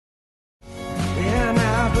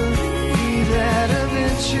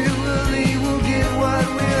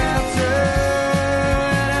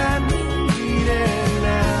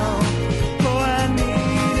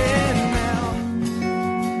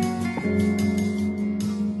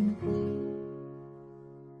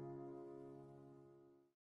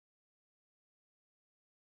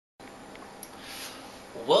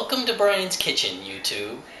Welcome to Bryan's Kitchen,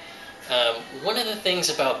 YouTube. One of the things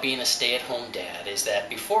about being a stay-at-home dad is that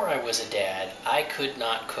before I was a dad, I could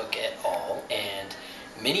not cook at all, and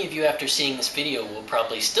many of you after seeing this video will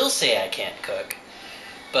probably still say I can't cook.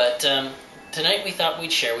 But tonight we thought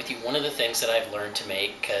we'd share with you one of the things that I've learned to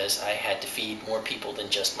make because I had to feed more people than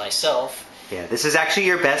just myself. Yeah, this is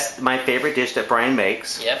actually my favorite dish that Bryan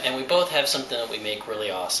makes. Yep, and we both have something that we make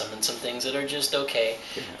really awesome and some things that are just okay.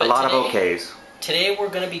 But a lot of okays. Today we're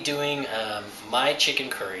going to be doing my chicken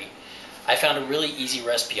curry. I found a really easy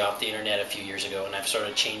recipe off the internet a few years ago, and I've sort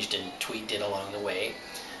of changed and tweaked it along the way.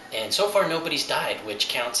 And so far nobody's died, which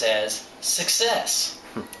counts as success.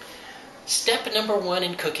 Step number one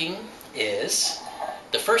in cooking is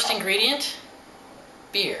the first ingredient,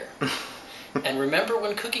 beer. And remember,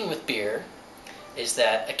 when cooking with beer, is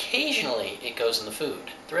that occasionally it goes in the food.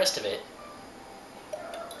 The rest of it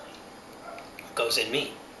goes in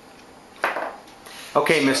me.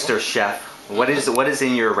 Okay, Mr. Chef, what is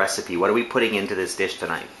in your recipe? What are we putting into this dish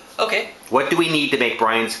tonight? Okay. What do we need to make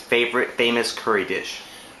Bryan's famous curry dish?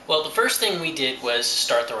 Well, the first thing we did was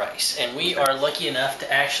start the rice, and we are lucky enough to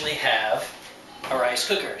actually have a rice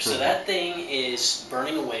cooker. So that thing is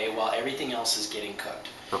burning away while everything else is getting cooked.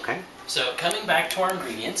 Okay. So coming back to our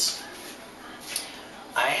ingredients,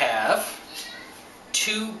 I have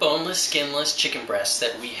 2 boneless, skinless chicken breasts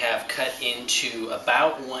that we have cut into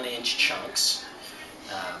about 1-inch chunks.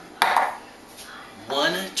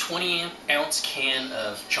 1 20-ounce can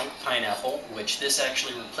of chunk pineapple, which this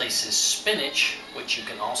actually replaces spinach, which you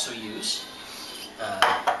can also use.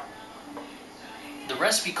 The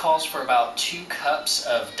recipe calls for about 2 cups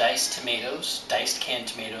of diced tomatoes, diced canned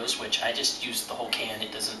tomatoes, which I just used the whole can.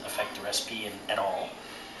 It doesn't affect the recipe at all.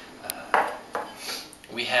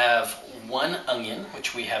 We have 1 onion,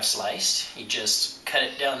 which we have sliced. You just cut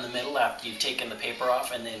it down the middle after you've taken the paper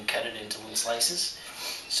off, and then cut it into little slices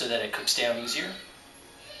so that it cooks down easier.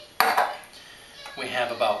 We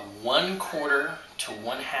have about 1/4 to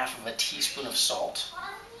 1/2 of a teaspoon of salt.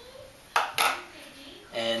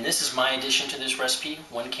 And this is my addition to this recipe,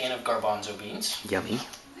 1 can of garbanzo beans. Yummy.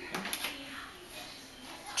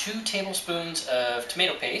 2 tablespoons of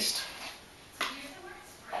tomato paste.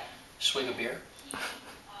 Swig of beer.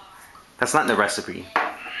 That's not in the recipe.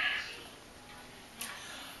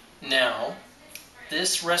 Now,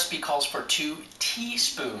 this recipe calls for 2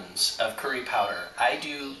 teaspoons of curry powder. I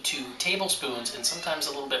do 2 tablespoons and sometimes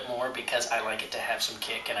a little bit more because I like it to have some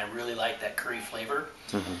kick and I really like that curry flavor.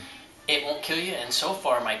 Mm-hmm. It won't kill you, and so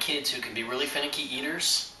far my kids, who can be really finicky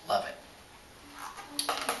eaters, love it.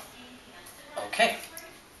 Okay,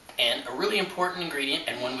 and a really important ingredient,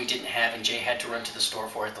 and one we didn't have and Jay had to run to the store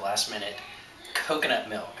for at the last minute, coconut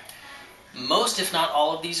milk. Most, if not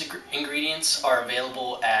all, of these ingredients are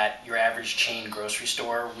available at your average chain grocery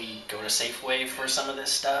store. We go to Safeway for some of this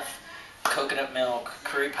stuff. Coconut milk,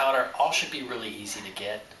 curry powder, all should be really easy to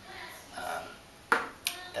get.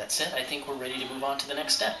 That's it. I think we're ready to move on to the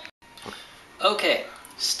next step. Okay,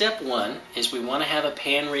 step 1 is we want to have a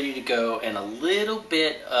pan ready to go and a little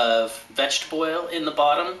bit of vegetable oil in the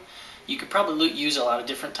bottom. You could probably use a lot of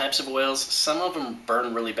different types of oils. Some of them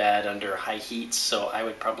burn really bad under high heat, so I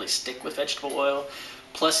would probably stick with vegetable oil.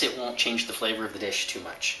 Plus, it won't change the flavor of the dish too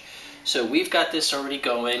much. So we've got this already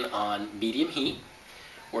going on medium heat.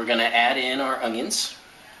 We're going to add in our onions.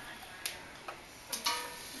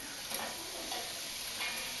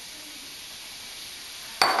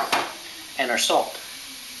 And our salt.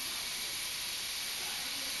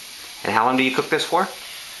 And how long do you cook this for?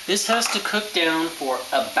 This has to cook down for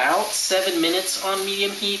about 7 minutes on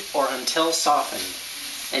medium heat or until softened.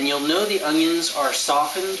 And you'll know the onions are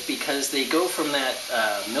softened because they go from that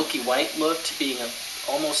milky white look to being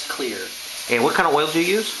almost clear. And what kind of oil do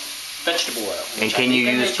you use? Vegetable oil. And can you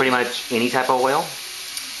use pretty much any type of oil?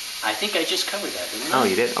 I think I just covered that, didn't I? Oh,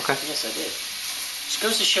 you did? Okay. Yes, I did. This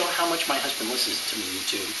goes to show how much my husband listens to me,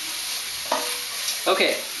 YouTube.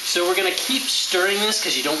 Okay, so we're going to keep stirring this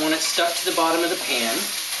because you don't want it stuck to the bottom of the pan.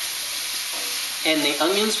 And the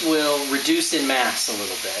onions will reduce in mass a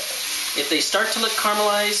little bit. If they start to look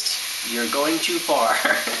caramelized, you're going too far.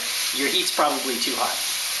 Your heat's probably too hot.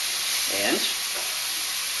 And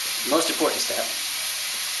most important step.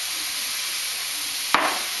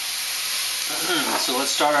 So let's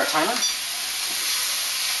start our timer.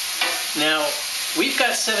 Now, we've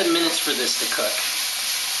got 7 minutes for this to cook.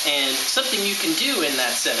 And something you can do in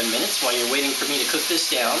that 7 minutes while you're waiting for me to cook this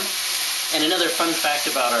down, and another fun fact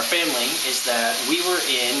about our family is that we were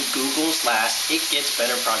in Google's last It Gets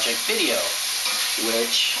Better project video,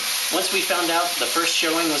 which, once we found out the first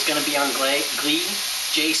showing was going to be on Glee,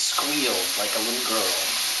 Jay squealed like a little girl.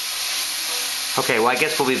 Okay, well I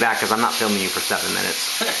guess we'll be back because I'm not filming you for 7 minutes.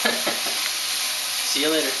 See you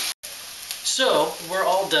later. So, we're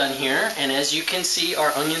all done here, and as you can see,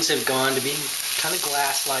 our onions have gone to being kind of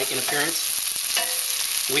glass-like in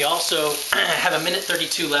appearance. We also have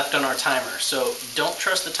 1:32 left on our timer, so don't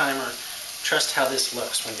trust the timer, trust how this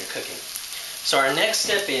looks when you're cooking. So our next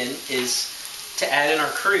step in is to add in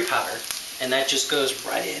our curry powder, and that just goes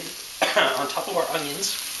right in on top of our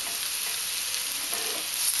onions.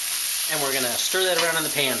 And we're going to stir that around in the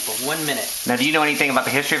pan for 1 minute. Now, do you know anything about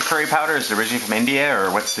the history of curry powder? Is it originally from India,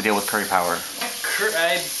 or what's the deal with curry powder?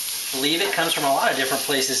 I believe it comes from a lot of different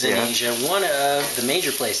places in Asia. One of the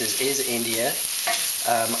major places is India.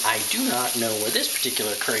 I do not know where this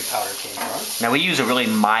particular curry powder came from. Now, we use a really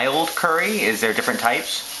mild curry. Is there different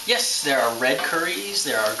types? Yes, there are red curries,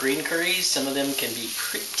 there are green curries. Some of them can be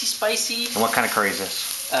pretty spicy. And what kind of curry is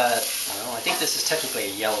this? Well, I think this is technically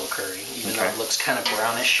a yellow curry, even though it looks kind of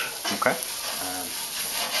brownish. Okay.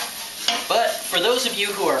 But for those of you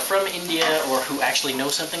who are from India or who actually know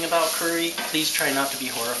something about curry, please try not to be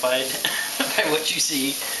horrified by what you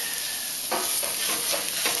see.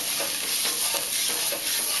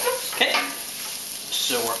 Okay,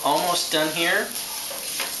 so we're almost done here.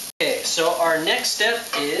 Okay, so our next step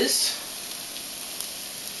is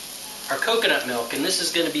our coconut milk, and this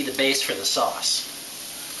is going to be the base for the sauce.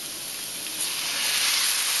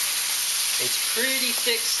 It's pretty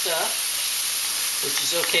thick stuff, which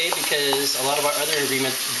is okay because a lot of our other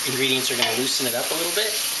ingredients are going to loosen it up a little bit.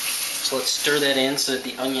 So let's stir that in so that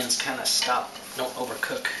the onions kind of don't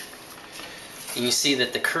overcook. And you see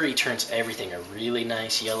that the curry turns everything a really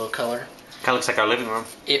nice yellow color. Kind of looks like our living room.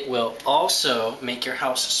 It will also make your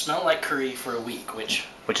house smell like curry for a week, which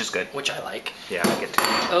is good. Which I like. Yeah, I like it too.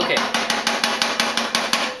 Okay.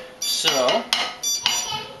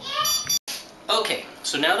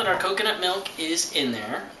 So now that our coconut milk is in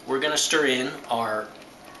there, we're going to stir in our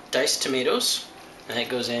diced tomatoes. And that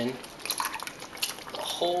goes in the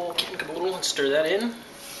whole kit and caboodle, and stir that in. And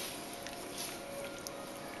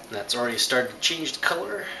that's already started to change the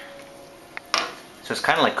color. So it's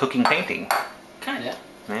kind of like cooking painting. Kinda.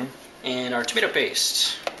 Yeah. And our tomato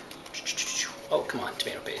paste. Oh, come on,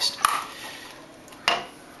 tomato paste.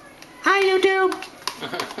 Hi, YouTube!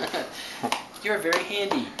 You're very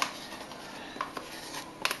handy.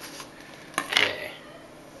 Okay.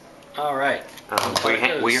 Alright.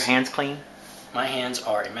 Were your hands clean? My hands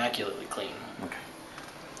are immaculately clean. Okay.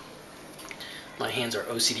 My hands are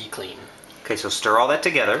OCD clean. Okay, so stir all that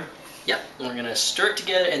together. Yep, we're going to stir it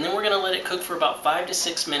together, and then we're going to let it cook for about 5 to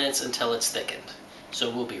 6 minutes until it's thickened. So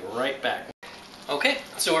we'll be right back. Okay,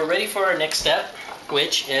 so we're ready for our next step,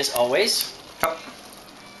 which, as always... Oh.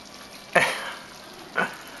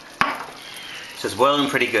 So it's boiling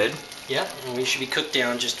pretty good. Yep, and we should be cooked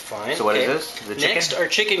down just fine. So what is this? The chicken? Next, our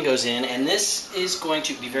chicken goes in, and this is going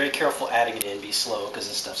to be very careful adding it in. Be slow, because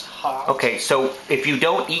this stuff's hot. Okay, so if you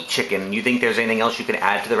don't eat chicken, you think there's anything else you can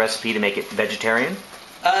add to the recipe to make it vegetarian?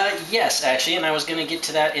 Yes, actually, and I was going to get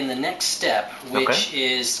to that in the next step, which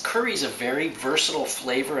is curry's a very versatile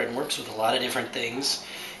flavor and works with a lot of different things.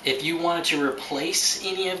 If you wanted to replace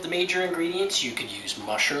any of the major ingredients, you could use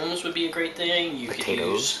mushrooms would be a great thing. You could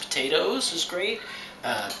use potatoes is great.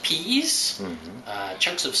 Peas,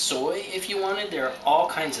 chunks of soy if you wanted. There are all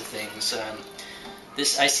kinds of things.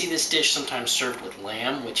 I see this dish sometimes served with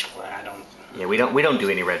lamb, which I don't. Yeah, we don't do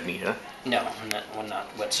any red meat, huh? No, not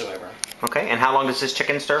whatsoever. Okay, and how long does this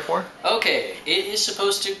chicken stir for? Okay, it is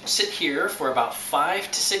supposed to sit here for about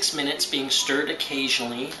 5 to 6 minutes, being stirred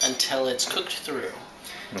occasionally until it's cooked through.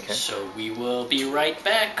 Okay. So we will be right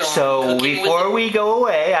back on So before we go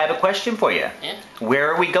away, I have a question for you. Yeah?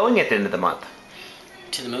 Where are we going at the end of the month?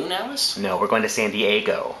 To the moon, Alice? No, we're going to San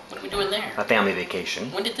Diego. What are we doing there? A family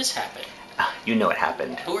vacation. When did this happen? You know it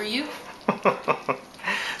happened. Who are you?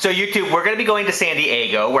 So YouTube, we're going to be going to San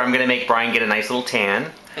Diego, where I'm going to make Bryan get a nice little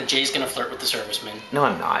tan. And Jay's going to flirt with the serviceman. No,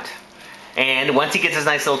 I'm not. And once he gets his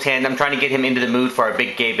nice little tan, I'm trying to get him into the mood for our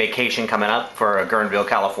big gay vacation coming up for Guerneville,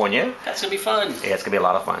 California. That's going to be fun. Yeah, it's going to be a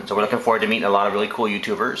lot of fun. So we're looking forward to meeting a lot of really cool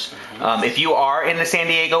YouTubers. If you are in the San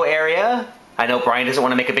Diego area, I know Bryan doesn't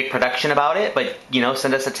want to make a big production about it, but,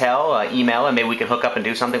 send us a email, and maybe we can hook up and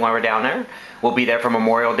do something while we're down there. We'll be there for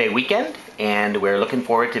Memorial Day weekend, and we're looking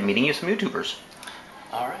forward to meeting you some YouTubers.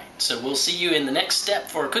 All right, so we'll see you in the next step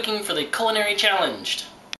for cooking for the Culinary Challenged.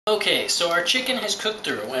 Okay, so our chicken has cooked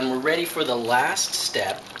through, and we're ready for the last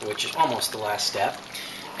step, which is almost the last step,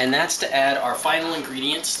 and that's to add our final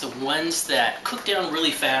ingredients, the ones that cook down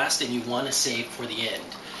really fast and you want to save for the end.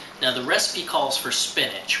 Now, the recipe calls for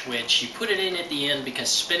spinach, which you put it in at the end because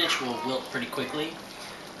spinach will wilt pretty quickly.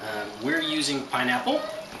 We're using pineapple.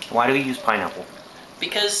 Why do we use pineapple?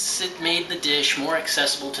 because it made the dish more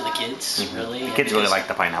accessible to the kids, really. The kids really like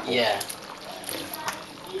the pineapple. Yeah.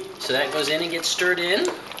 So that goes in and gets stirred in.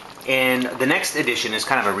 And the next addition is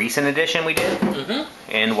kind of a recent addition we did.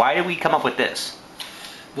 And why did we come up with this?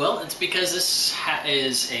 Well, it's because this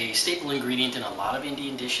is a staple ingredient in a lot of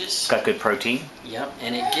Indian dishes. It's got good protein. Yep,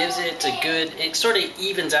 and it gives it a good, it sort of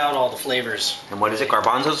evens out all the flavors. And what is it?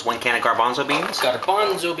 Garbanzos? 1 can of garbanzo beans?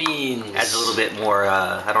 Garbanzo beans. Adds a little bit more,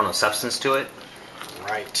 I don't know, substance to it.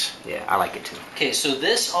 Right. Yeah, I like it too. Okay, so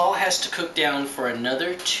this all has to cook down for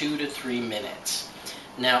another 2 to 3 minutes.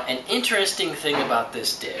 Now, an interesting thing about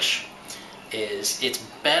this dish is it's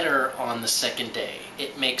better on the second day.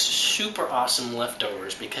 It makes super awesome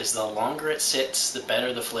leftovers because the longer it sits, the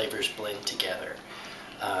better the flavors blend together.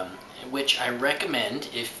 Which I recommend,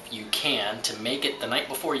 if you can, to make it the night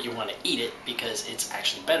before you want to eat it because it's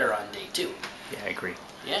actually better on day 2. Yeah, I agree.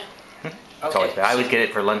 Yeah? It's always better. I always get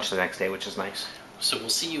it for lunch the next day, which is nice. So we'll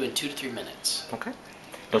see you in 2 to 3 minutes. Okay.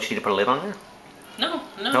 Don't you need to put a lid on there? No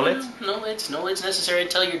lids. No lids necessary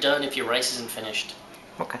until you're done if your rice isn't finished.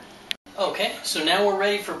 Okay. Okay, so now we're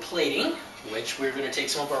ready for plating, which we're going to take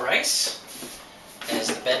some of our rice as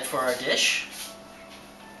the bed for our dish.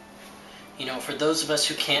 You know, for those of us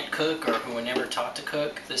who can't cook or who were never taught to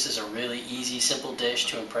cook, this is a really easy, simple dish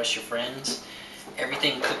to impress your friends.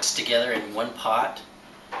 Everything cooks together in one pot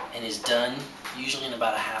and is done usually in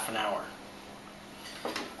about a half an hour.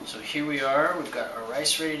 So here we are, we've got our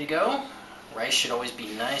rice ready to go. Rice should always be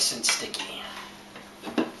nice and sticky.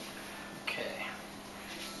 Okay.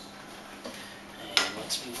 And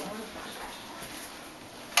let's move on.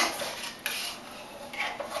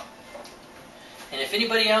 And if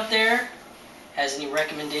anybody out there has any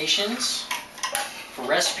recommendations for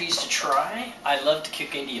recipes to try, I love to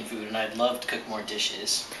cook Indian food and I'd love to cook more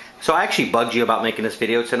dishes. So I actually bugged you about making this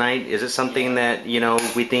video tonight. Is it something that, you know,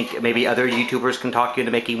 we think maybe other YouTubers can talk you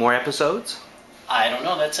into making more episodes? I don't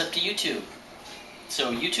know, that's up to YouTube.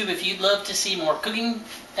 So YouTube, if you'd love to see more cooking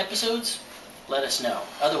episodes, let us know.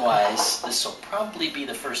 Otherwise, this will probably be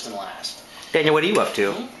the first and last. Daniel, what are you up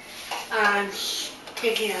to?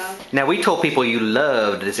 Cooking out. Now, we told people you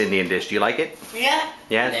loved this Indian dish. Do you like it? Yeah.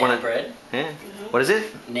 Yeah, it's Naan bread. Yeah. What is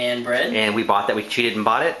it? Naan bread. And we bought that. We cheated and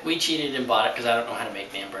bought it. We cheated and bought it because I don't know how to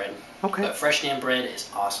make naan bread. Okay. But fresh naan bread is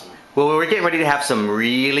awesome. Well, we're getting ready to have some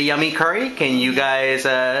really yummy curry. Can you guys,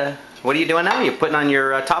 what are you doing now? You're putting on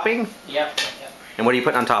your topping? Yep. And what are you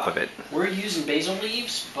putting on top of it? We're using basil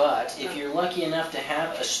leaves, but if you're lucky enough to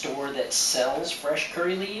have a store that sells fresh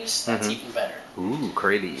curry leaves, that's even better. Ooh,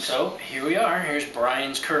 curry leaves. So here we are. Here's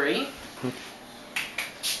Bryan's curry.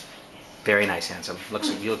 Very nice, handsome. Looks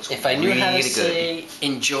If I knew really how to good. say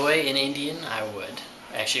enjoy in Indian, I would.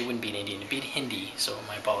 Actually, it wouldn't be in Indian. It'd be in Hindi, so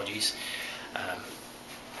my apologies.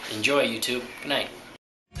 Enjoy, YouTube. Good night.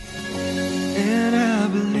 And I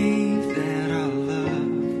believe that our love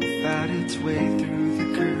will fight its way through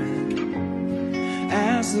the current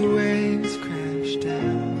as the waves